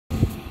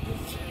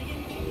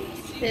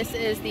This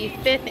is the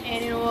 5th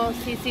annual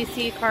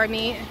CCC car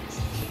meet.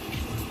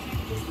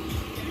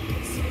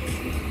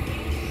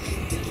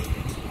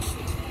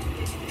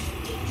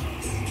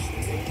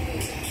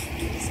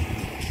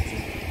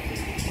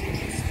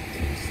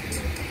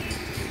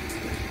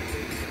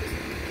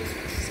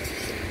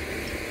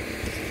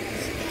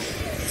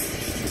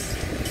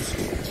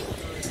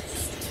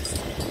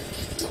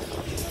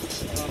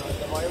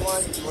 The white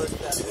one was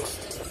that.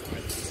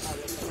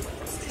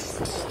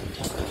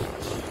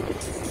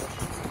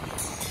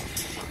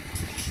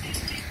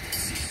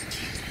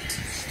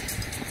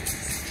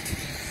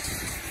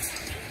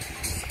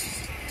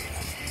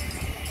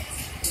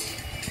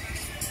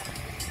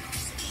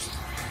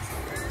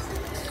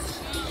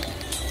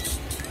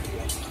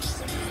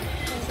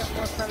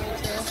 More from me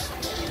too.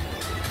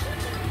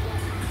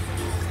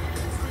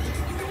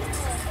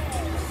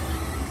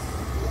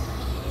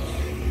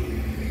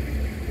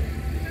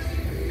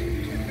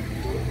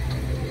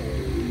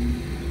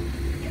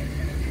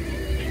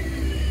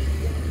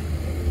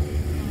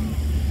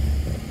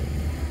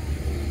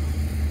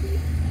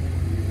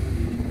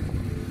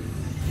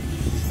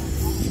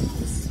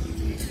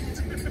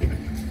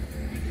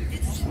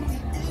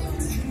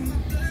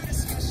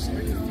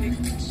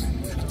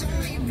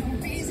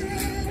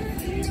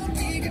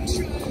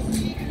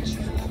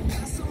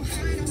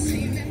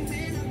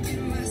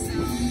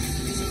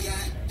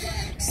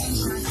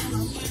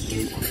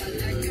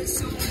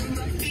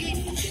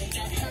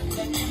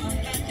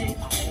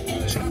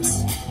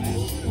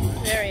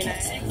 Very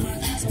nice.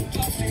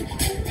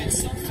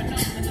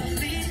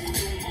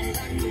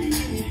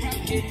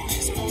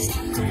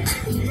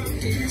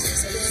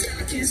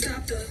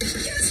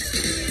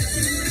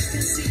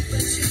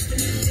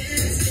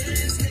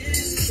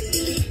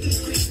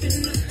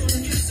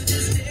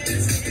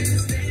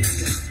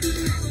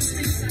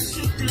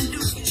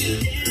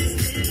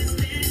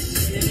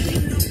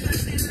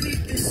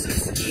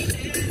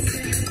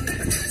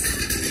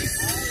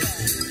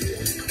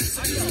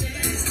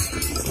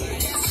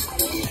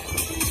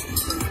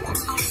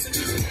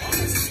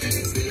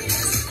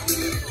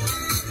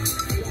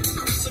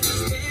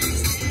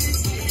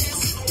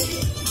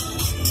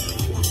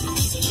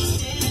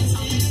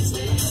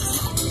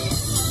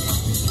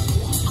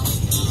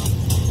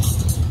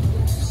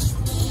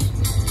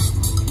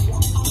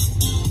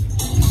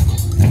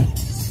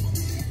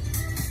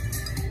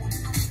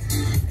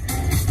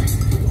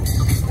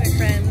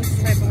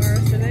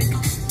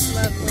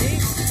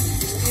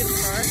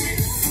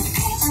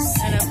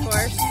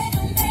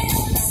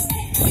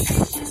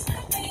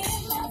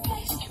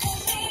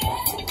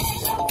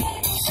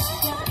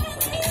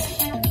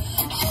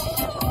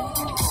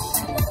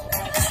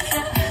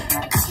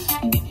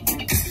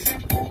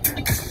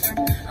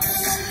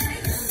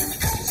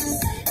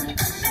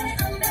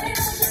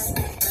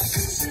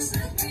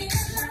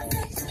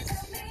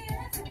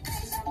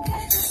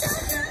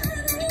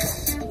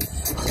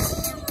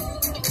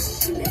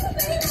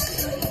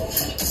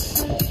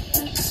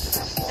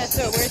 That's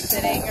where we're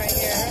sitting right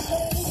here.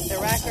 The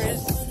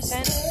Rackers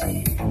tent.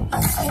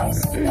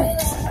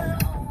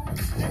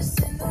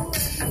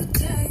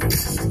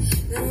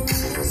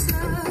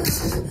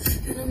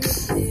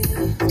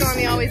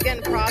 Stormy always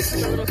getting props for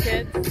the little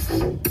kids.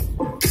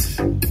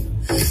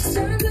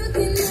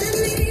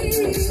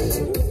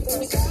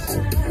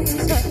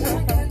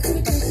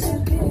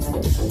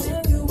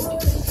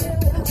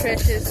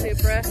 Trish is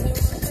Supra.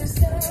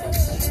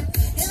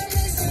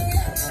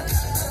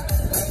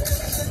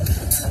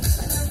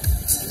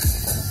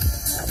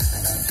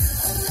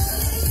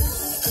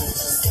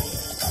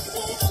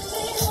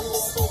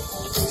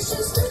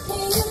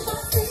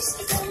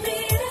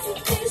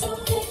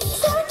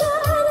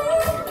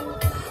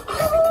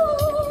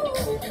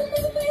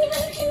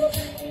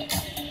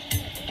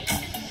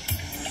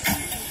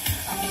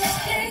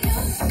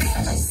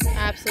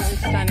 Absolutely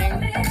stunning.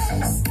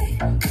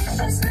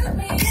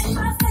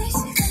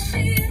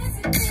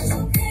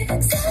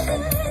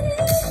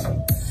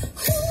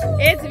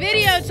 It's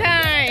video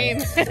time!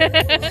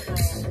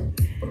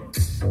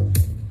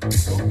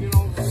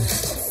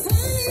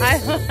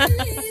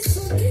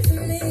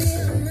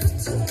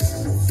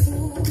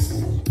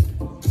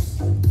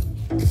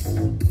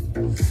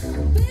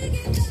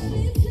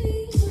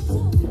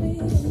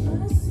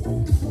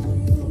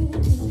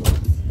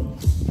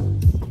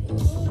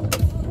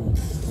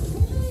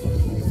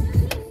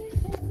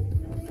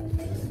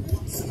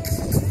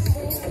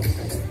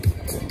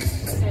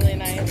 Really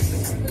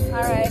nice.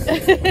 All right.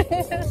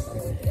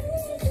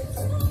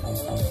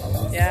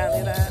 Yeah, look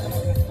at that.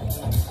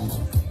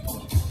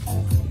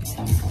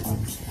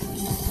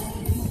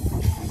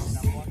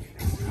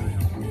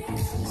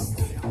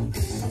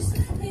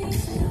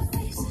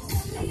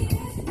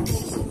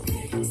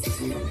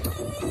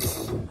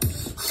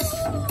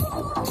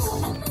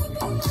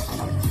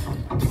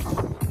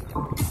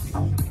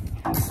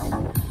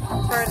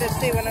 It's hard to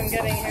see what I'm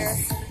getting here.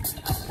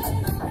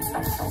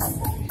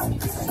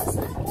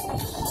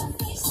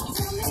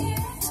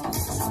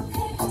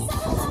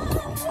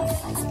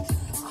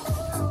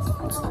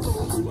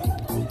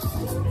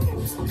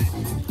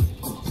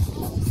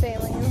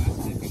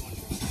 Saline.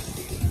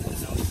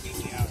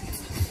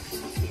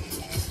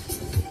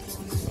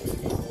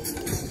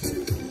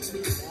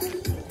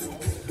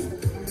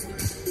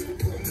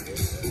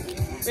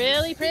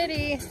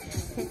 pretty.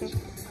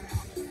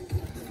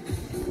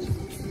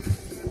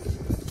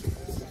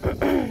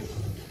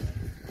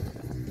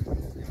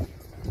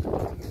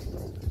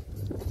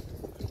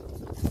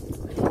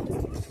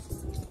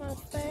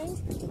 Mustang.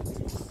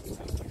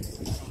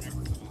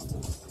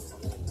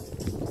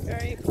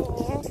 Very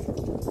cool.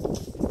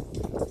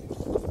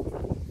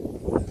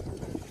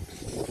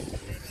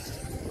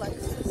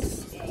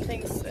 Lexus.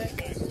 Thing's sick.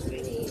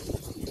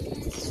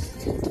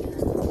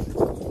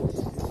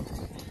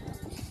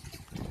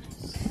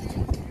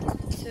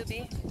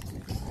 Subi.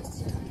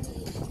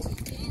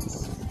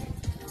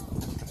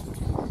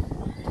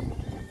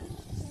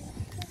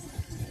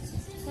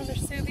 Another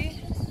Subi.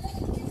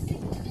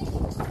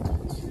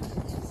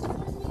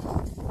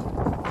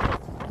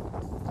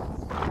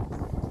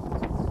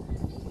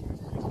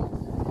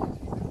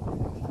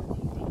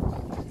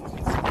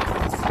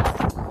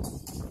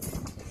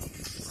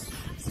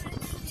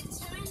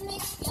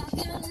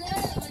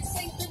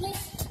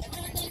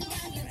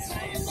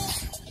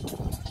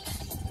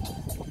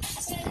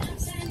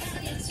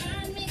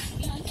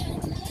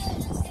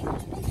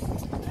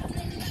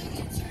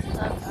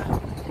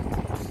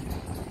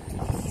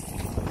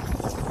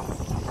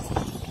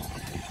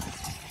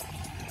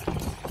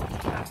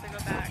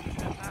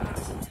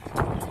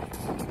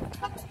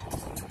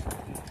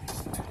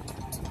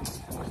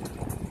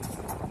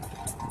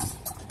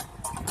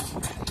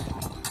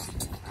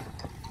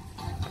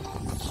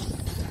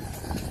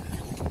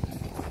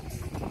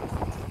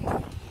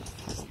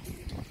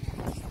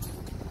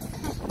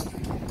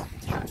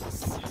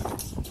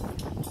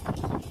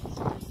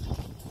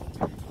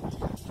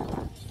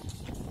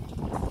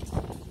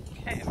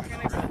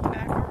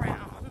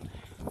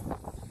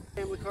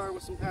 Car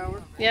with some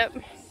power. Yep.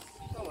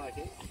 I like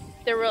it.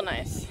 They're real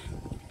nice.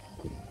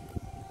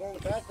 Well, the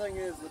bad thing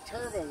is the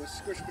turbo was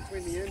squished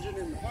between the engine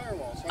and the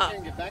firewall, so I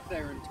can't get back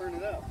there and turn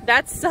it up.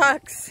 That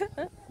sucks.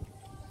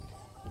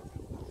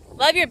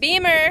 Love your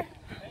Beamer.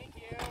 Thank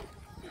you.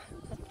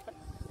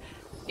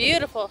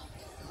 Beautiful.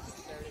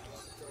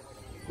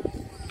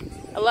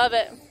 I love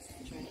it.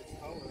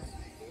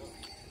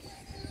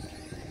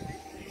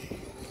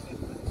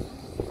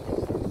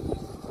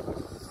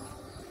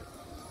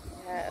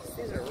 Yes,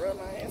 these are real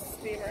nice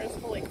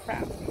Beamers. Holy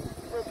crap.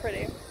 Real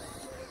pretty.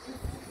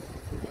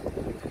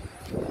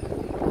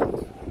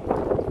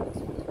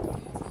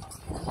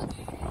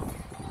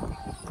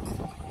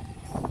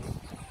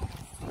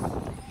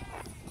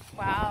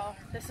 Wow,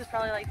 this is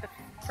probably like the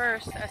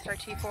first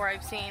SRT4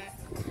 I've seen.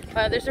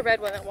 There's a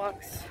red one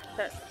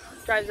that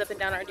drives up and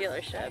down our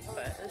dealership,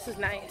 but this is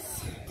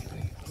nice.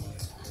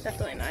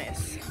 Definitely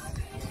nice.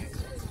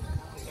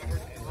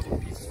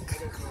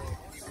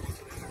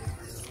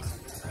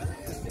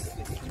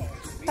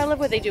 I love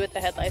what they do with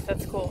the headlights.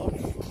 That's cool.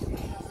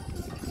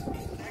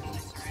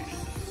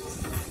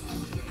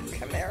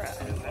 Camera.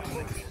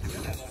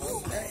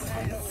 Very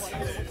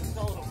nice.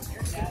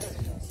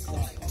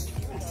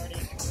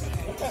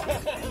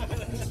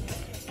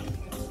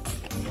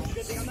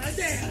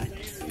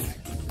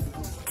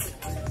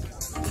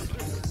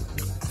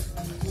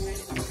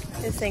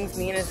 This thing's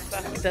mean as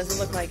fuck. It doesn't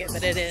look like it,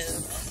 but it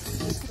is.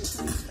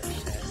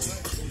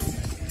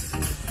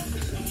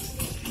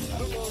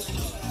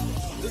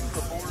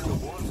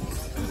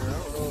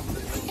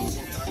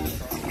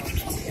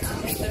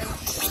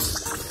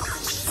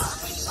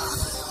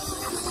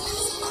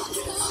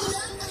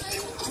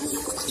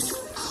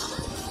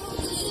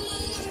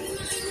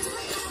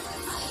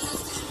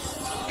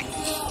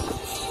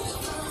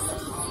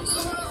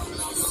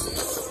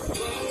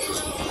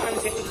 I'm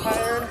getting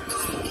tired.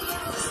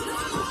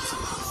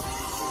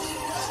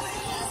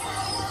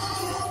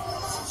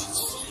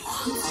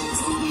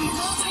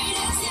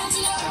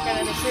 Got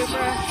in the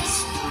Supra.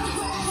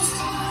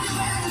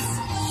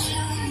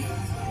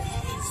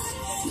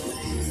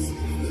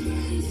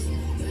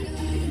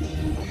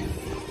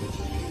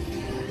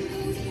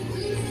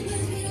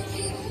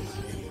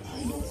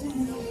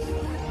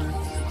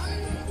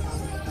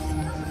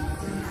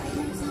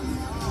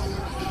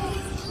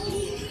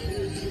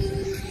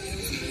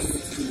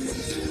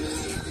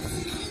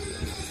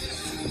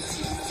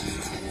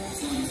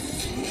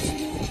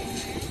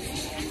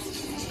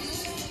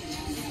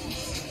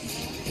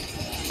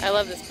 I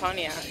love this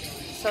Pontiac.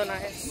 So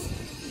nice.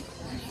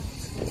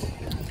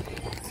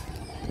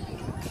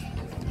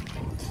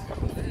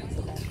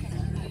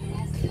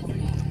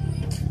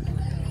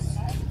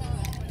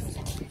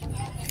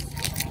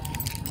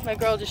 My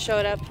girl just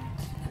showed up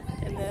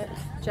in the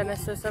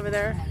Genesis over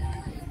there,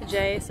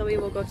 Jay, so we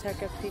will go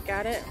take a peek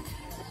at it.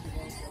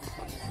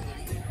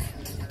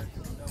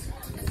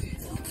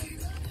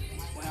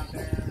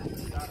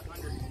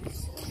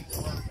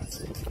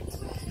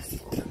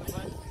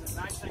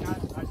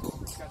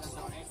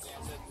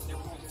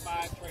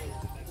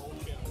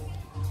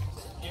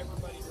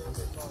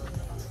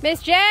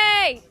 Miss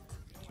J!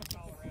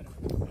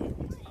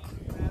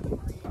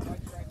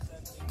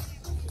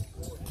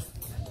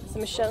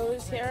 Some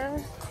shows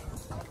here.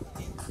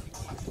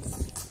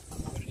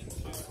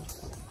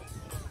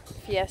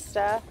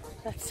 Fiesta.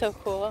 That's so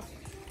cool.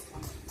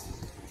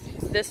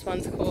 This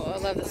one's cool. I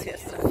love the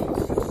Siesta.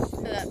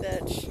 Look at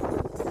that bitch.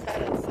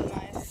 That is so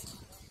nice.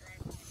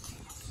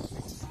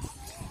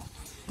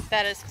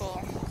 That is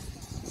cool.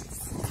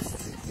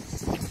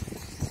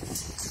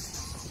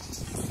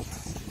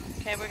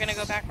 Okay, we're gonna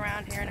go back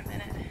around here in a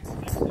minute.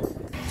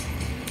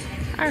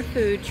 Our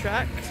food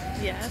truck,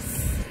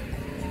 yes.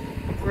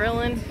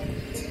 Grilling.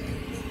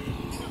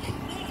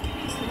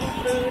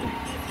 Food.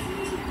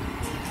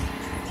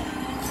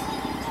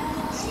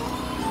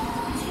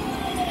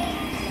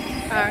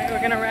 Alright,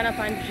 we're gonna run up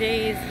on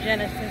Jay's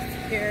Genesis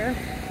here.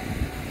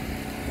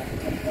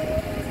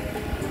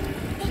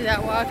 See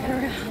that walking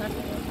around,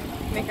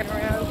 making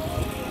around.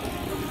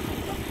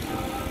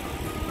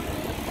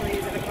 We're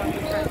using a coffee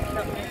truck to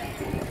help me.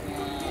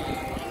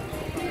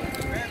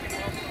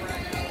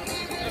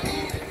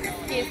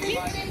 Excuse me?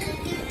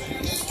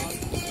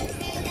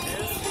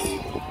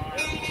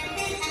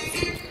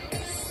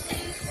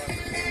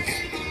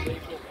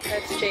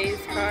 That's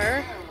Jay's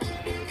car.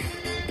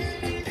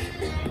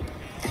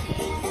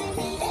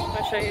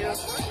 I'll show you.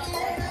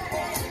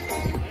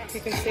 You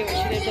can see what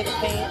she did to the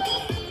paint.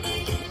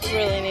 It's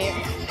really neat.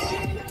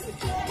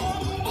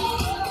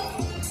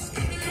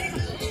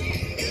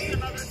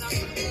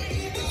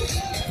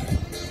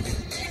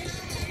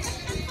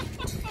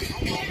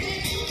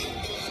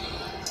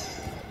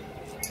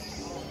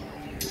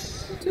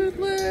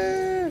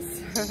 Toothless!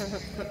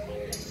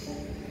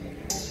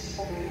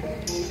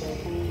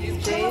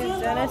 Jay's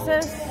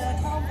Genesis.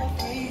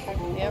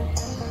 Yep.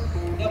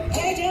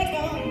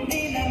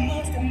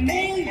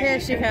 Here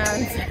she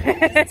comes.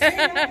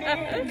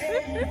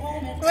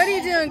 What are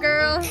you doing,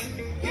 girl?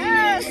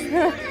 Yes!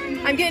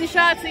 I'm getting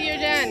shots of your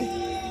Jen.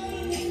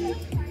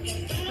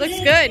 Looks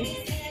good.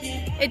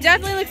 It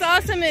definitely looks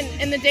awesome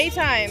in the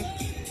daytime.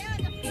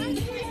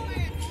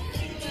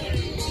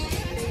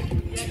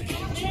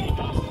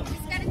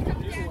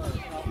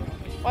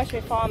 Watch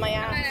me fall on my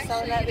ass.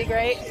 So that'd be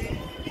great.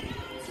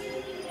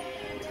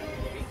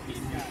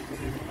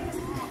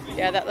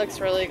 Yeah, that looks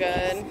really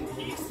good.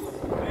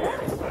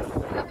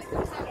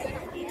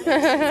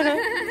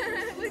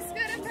 Looks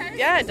good in person.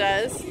 Yeah, it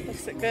does.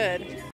 Looks good.